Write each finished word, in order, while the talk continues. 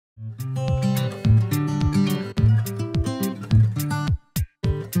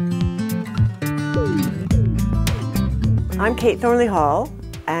I'm Kate Thornley Hall,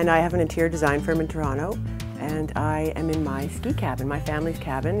 and I have an interior design firm in Toronto, and I am in my ski cabin, my family's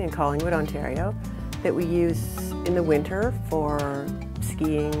cabin in Collingwood, Ontario, that we use in the winter for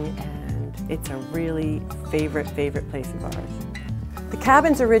skiing, and it's a really favorite place of ours. The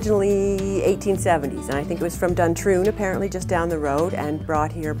cabin's originally 1870s, and I think it was from Duntroon, apparently just down the road, and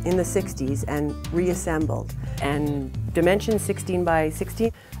brought here in the 60s and reassembled. And dimensions 16 by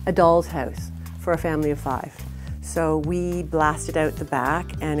 16, a doll's house for a family of 5. So we blasted out the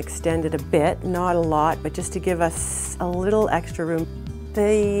back and extended a bit, not a lot, but just to give us a little extra room.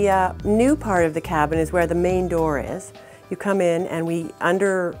 The new part of the cabin is where the main door is. You come in and we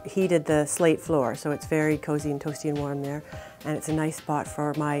underheated the slate floor, so it's very cozy and toasty and warm there. And it's a nice spot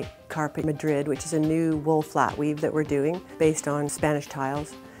for my carpet Madrid, which is a new wool flat weave that we're doing based on Spanish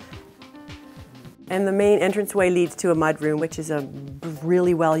tiles. And the main entranceway leads to a mud room, which is a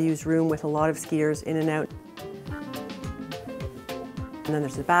really well-used room with a lot of skiers in and out. And then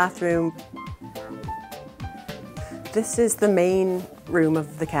there's a bathroom. This is the main room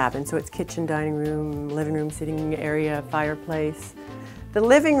of the cabin, so it's kitchen, dining room, living room, sitting area, fireplace. The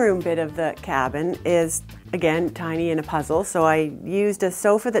living room bit of the cabin is, again, tiny and a puzzle, so I used a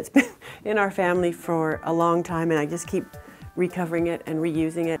sofa that's been in our family for a long time, and I just keep recovering it and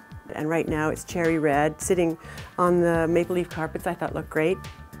reusing it. And right now it's cherry red, sitting on the maple leaf carpets I thought looked great.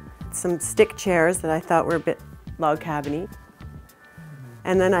 Some stick chairs that I thought were a bit log cabin-y.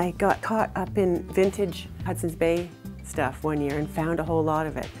 And then I got caught up in vintage Hudson's Bay stuff one year and found a whole lot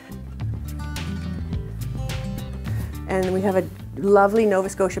of it. And we have a lovely Nova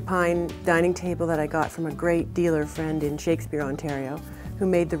Scotia pine dining table that I got from a great dealer friend in Shakespeare, Ontario, who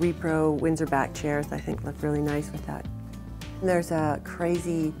made the Repro Windsor back chairs. I think look really nice with that. And there's a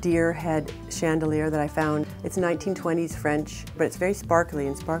crazy deer head chandelier that I found. It's 1920s French, but it's very sparkly,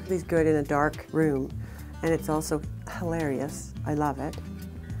 and sparkly's good in a dark room. And it's also hilarious. I love it.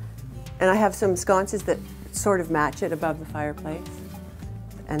 And I have some sconces that sort of match it above the fireplace.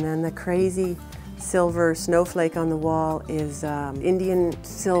 And then the crazy silver snowflake on the wall is Indian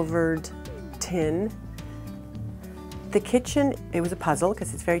silvered tin. The kitchen, it was a puzzle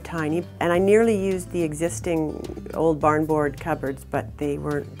because it's very tiny, and I nearly used the existing old barn board cupboards, but there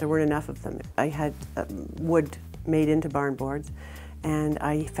weren't enough of them. I had wood made into barn boards, and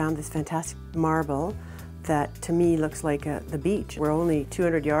I found this fantastic marble that to me looks like the beach. We're only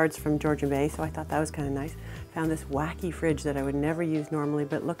 200 yards from Georgian Bay, so I thought that was kind of nice. Found this wacky fridge that I would never use normally,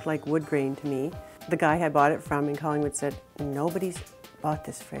 but looked like wood grain to me. The guy I bought it from in Collingwood said, "Nobody's bought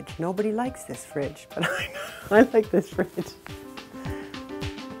this fridge. Nobody likes this fridge," but I like this fridge.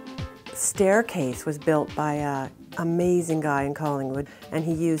 The staircase was built by an amazing guy in Collingwood, and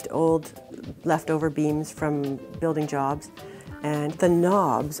he used old leftover beams from building jobs. And the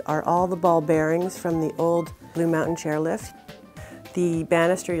knobs are all the ball bearings from the old Blue Mountain chairlift. The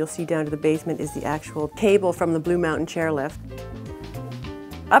banister you'll see down to the basement is the actual cable from the Blue Mountain chairlift.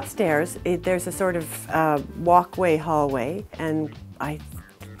 Upstairs, there's a sort of walkway hallway, and I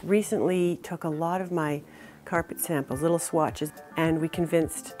recently took a lot of my carpet samples, little swatches, and we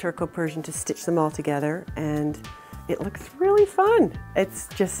convinced Turco Persian to stitch them all together, and it looks really fun. It's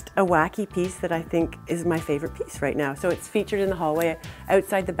just a wacky piece that I think is my favorite piece right now. So it's featured in the hallway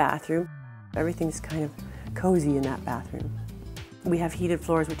outside the bathroom. Everything's kind of cozy in that bathroom. We have heated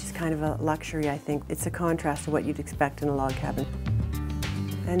floors, which is kind of a luxury, I think. It's a contrast to what you'd expect in a log cabin.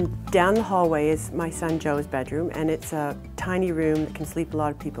 And down the hallway is my son Joe's bedroom, and it's a tiny room that can sleep a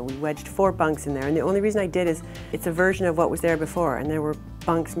lot of people. We wedged 4 bunks in there, and the only reason I did is it's a version of what was there before, and there were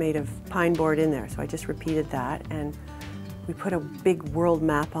bunks made of pine board in there, so I just repeated that. And we put a big world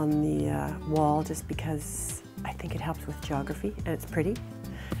map on the wall just because I think it helps with geography, and it's pretty.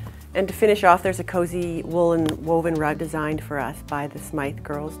 And to finish off, there's a cozy woolen woven rug designed for us by the Smythe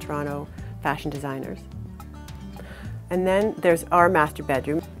girls, Toronto fashion designers. And then there's our master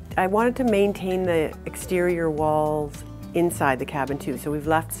bedroom. I wanted to maintain the exterior walls inside the cabin too, so we've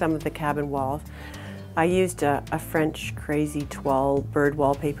left some of the cabin walls. I used a French crazy toile bird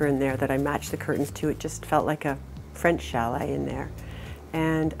wallpaper in there that I matched the curtains to. It just felt like a French chalet in there.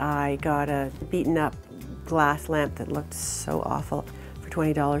 And I got a beaten up glass lamp that looked so awful for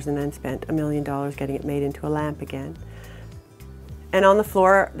 $20 and then spent $1 million getting it made into a lamp again. And on the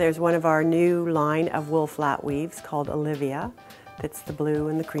floor, there's one of our new line of wool flat weaves called Olivia. That's the blue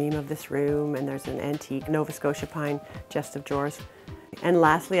and the cream of this room, and there's an antique Nova Scotia pine chest of drawers. And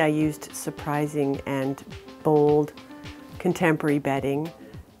lastly, I used surprising and bold contemporary bedding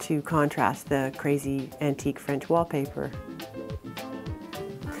to contrast the crazy antique French wallpaper.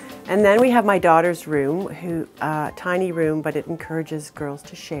 And then we have my daughter's room, tiny room, but it encourages girls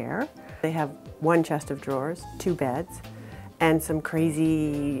to share. They have 1 chest of drawers, 2 beds, and some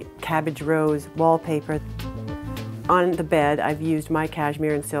crazy cabbage rose wallpaper. On the bed, I've used my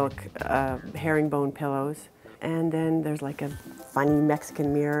cashmere and silk herringbone pillows. And then there's like a funny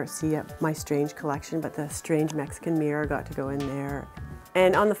Mexican mirror. See, my strange collection, but the strange Mexican mirror got to go in there.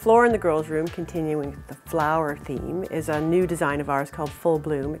 And on the floor in the girls' room, continuing the flower theme, is a new design of ours called Full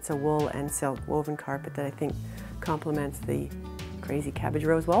Bloom. It's a wool and silk woven carpet that I think complements the crazy cabbage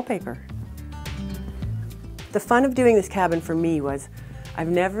rose wallpaper. The fun of doing this cabin for me was I've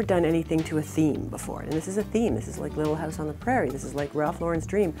never done anything to a theme before, and this is a theme. This is like Little House on the Prairie. This is like Ralph Lauren's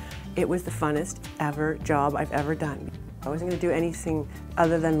dream. It was the funnest ever job I've ever done. I wasn't going to do anything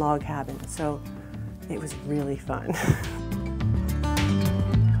other than log cabin, so it was really fun.